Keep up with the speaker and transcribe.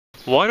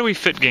Why do we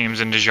fit games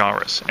into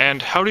genres,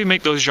 and how do we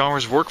make those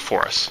genres work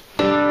for us?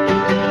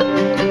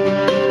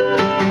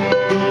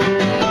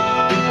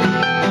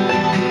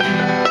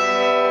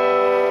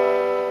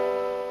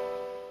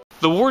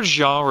 The word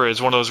genre is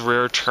one of those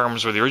rare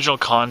terms where the original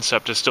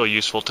concept is still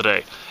useful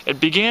today. It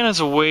began as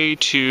a way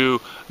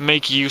to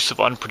make use of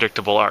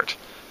unpredictable art.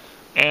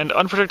 And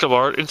unpredictable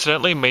art,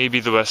 incidentally, may be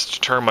the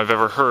best term I've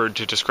ever heard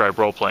to describe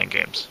role-playing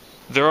games.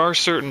 There are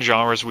certain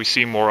genres we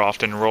see more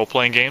often in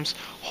role-playing games.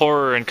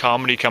 Horror and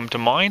comedy come to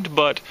mind,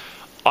 but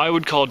I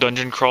would call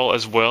dungeon crawl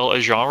as well a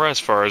genre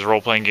as far as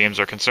role-playing games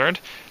are concerned.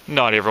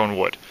 Not everyone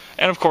would.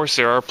 And of course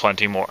there are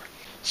plenty more.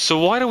 So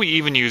why do we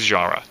even use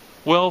genre?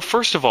 Well,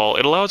 first of all,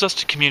 it allows us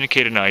to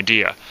communicate an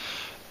idea,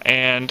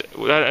 and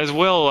that as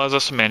well allows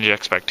us to manage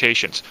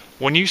expectations.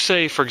 When you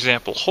say, for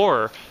example,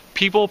 horror,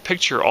 people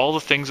picture all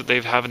the things that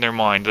they have in their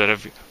mind that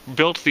have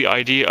built the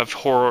idea of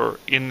horror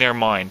in their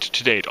mind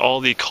to date, all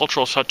the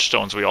cultural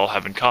touchstones we all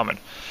have in common.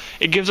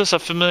 It gives us a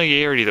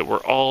familiarity that we're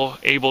all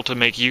able to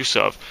make use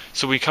of,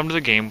 so we come to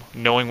the game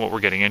knowing what we're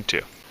getting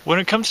into. When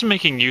it comes to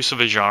making use of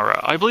a genre,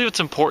 I believe it's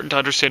important to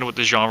understand what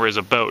the genre is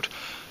about,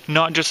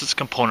 not just its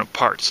component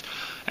parts.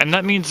 And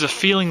that means the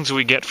feelings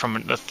we get from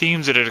it, the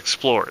themes that it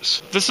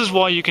explores. This is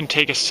why you can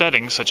take a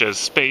setting such as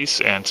space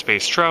and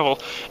space travel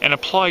and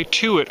apply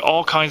to it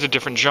all kinds of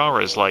different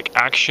genres like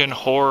action,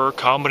 horror,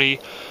 comedy,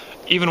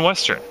 even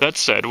western. That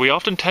said, we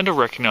often tend to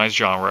recognize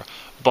genre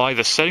by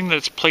the setting that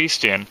it's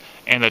placed in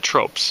and the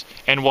tropes.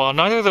 And while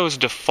neither of those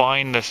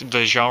define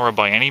the genre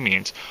by any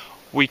means,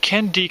 we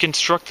can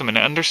deconstruct them and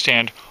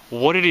understand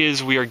what it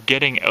is we are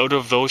getting out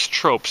of those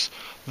tropes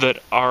that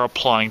are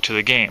applying to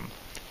the game.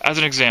 As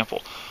an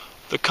example,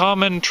 the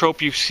common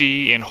trope you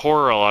see in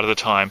horror a lot of the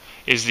time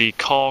is the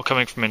call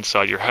coming from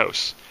inside your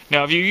house.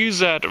 Now, if you use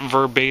that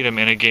verbatim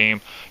in a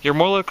game, you're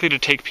more likely to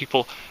take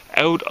people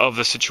out of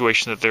the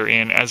situation that they're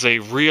in as they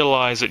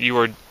realize that you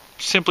are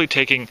simply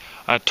taking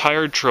a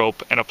tired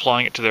trope and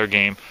applying it to their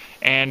game,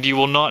 and you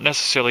will not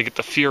necessarily get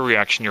the fear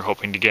reaction you're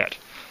hoping to get.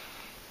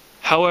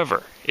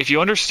 However, if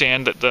you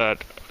understand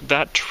that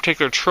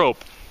particular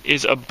trope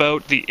is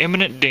about the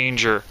imminent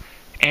danger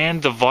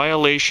and the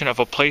violation of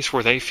a place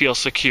where they feel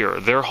secure,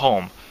 their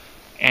home,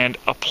 and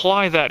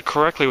apply that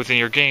correctly within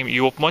your game,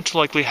 you will much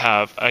likely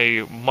have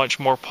a much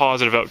more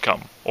positive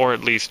outcome, or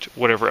at least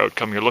whatever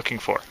outcome you're looking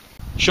for.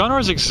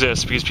 Genres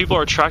exist because people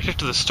are attracted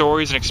to the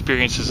stories and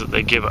experiences that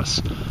they give us.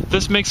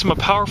 This makes them a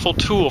powerful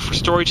tool for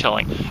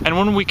storytelling, and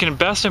one we can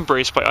best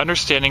embrace by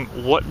understanding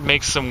what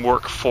makes them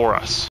work for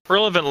us.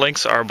 Relevant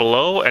links are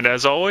below, and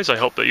as always, I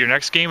hope that your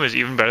next game is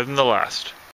even better than the last.